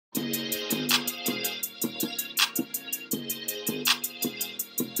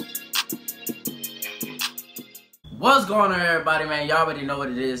What's going on, everybody, man? Y'all already know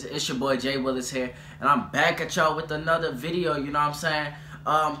what it is. It's your boy Jay Willis here, and I'm back at y'all with another video. You know what I'm saying?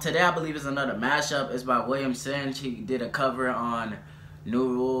 Today I believe is another mashup. It's by Singe. He did a cover on New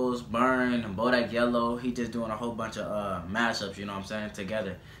Rules, Burn, and Bodak Yellow. He just doing a whole bunch of mashups. You know what I'm saying?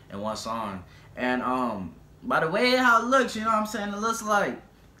 Together in one song. And by the way how it looks, you know what I'm saying? It looks like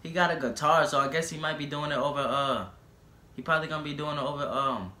he got a guitar, so I guess he might be doing it over. He probably gonna be doing it over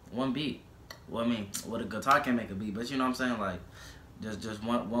one beat. Well, I mean, with a guitar can make a beat, but you know what I'm saying, like just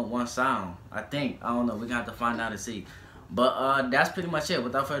one sound. I think. I don't know. We're gonna have to find out and see. But that's pretty much it.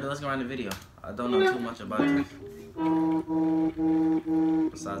 Without further ado, let's go around the video. I don't know too much about this.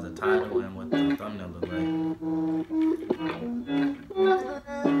 Besides the title and what the thumbnail look like.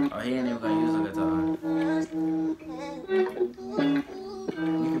 Oh, he ain't even gonna use a guitar.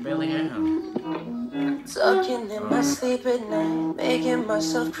 You can barely hear him. Talking in my sleep at night, making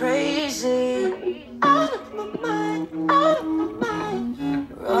myself crazy. Out of my mind, out of my mind.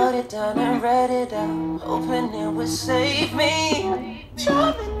 Wrote it down and read it out, hoping it would save me. Too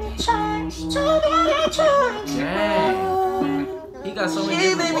many times, too many times. Dang. He got so many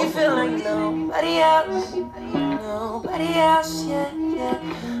She made me feel like nobody else, yeah.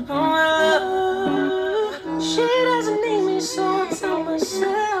 Oh, she doesn't need me, so I tell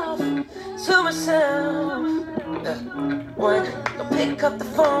myself. One, don't pick up the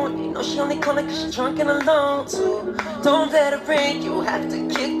phone. You know she only calling cause she's drunk and alone. Two, don't let her ring. You have to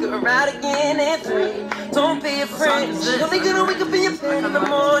kick her out again. And three, don't be afraid. She's only gonna wake up in your bed in the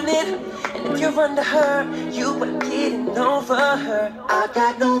morning. And if you're under her, you are getting over her. I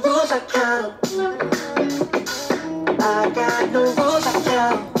got no rules, I count. I got no rules, I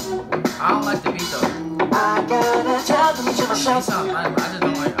count. I don't like the beat though. I gotta tell them to myself. I just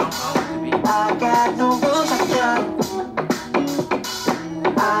don't like the beat. I got no rules, I got.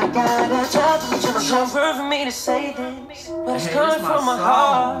 I gotta tell them to myself. It's hard for me to say this, but it's coming from my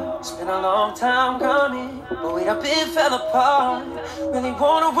heart. It's been a long time coming, but wait up, it fell apart. Really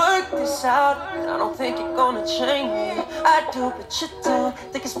wanna work this out, but I don't think you're gonna change me. I do, but you don't.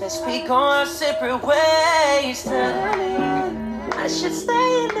 Think it's best we go our separate ways tonight. I should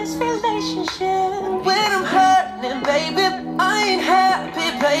stay in this relationship. When I'm hurting, baby, I ain't happy,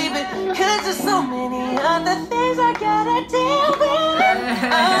 baby. Cause there's so many other things I gotta deal with.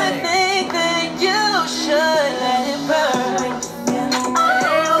 I think that you should let it burn.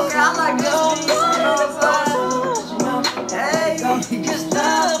 Hey, okay, I like this beat, you know what I'm saying? Hey, cause the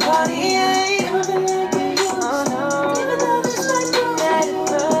party ain't. Oh no. Even though this might be let it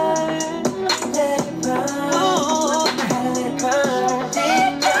burn. Let it burn. Ooh, gotta let it burn.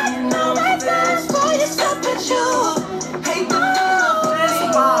 Deep down, you know that's best for yourself, but you hate the love. this is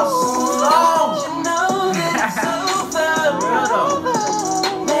my song. You know that it's over.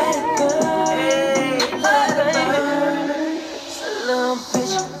 Let it burn. Hey, Let it burn. So little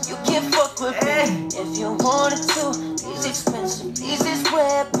bitch, you can fuck with me if you wanted to. These expensive, these is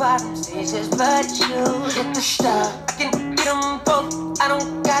red bottoms, these is blood shoes. Get the style, I can get them both. I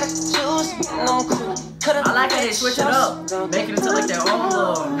don't gotta choose, and I'm cool. I like how they switch it up, making it to like their own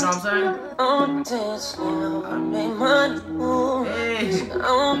little, you know what I'm saying? Don't dance now, I made money moves. Hey. I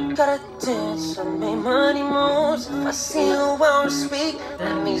don't gotta dance, I made money moves. If I see you on the speak,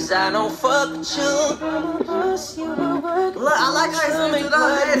 that means I don't fuck with you. Look, I like how he switched it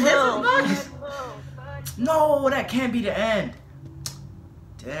up, man. His No, that can't be the end.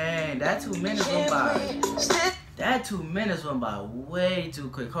 Dang, that 2 minutes went by. That 2 minutes went by way too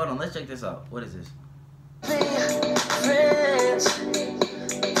quick. Hold on, let's check this out. What is this?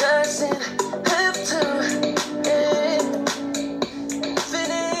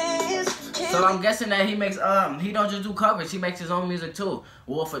 So I'm guessing that he makes he don't just do covers, he makes his own music too.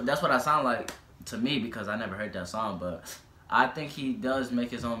 Well, that's what I sound like to me because I never heard that song, but I think he does make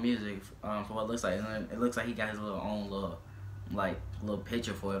his own music for what it looks like. And it looks like he got his own little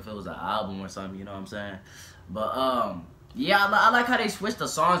picture for it if it was an album or something, you know what I'm saying? But yeah, I like how they switch the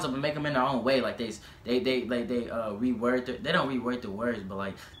songs up and make them in their own way. Like they reword they don't reword the words, but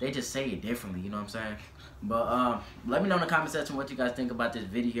like they just say it differently, you know what I'm saying? But let me know in the comment section what you guys think about this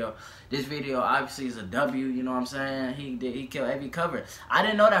video. This video obviously is a W, you know what I'm saying? He killed every cover. I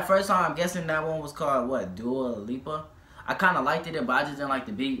didn't know that first song. I'm guessing that one was called what, Lipa? I kind of liked it, but I just didn't like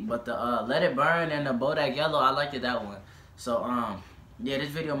the beat. But the Let It Burn and the Bodak Yellow, I liked it, that one. So yeah, this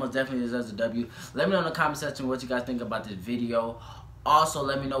video most definitely deserves a W. Let me know in the comment section what you guys think about this video. Also,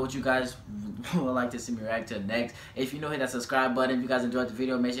 let me know what you guys would like to see me react to next. If you know, hit that subscribe button. If you guys enjoyed the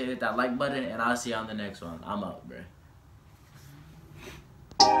video, make sure to hit that like button. And I'll see you on the next one. I'm out, bruh.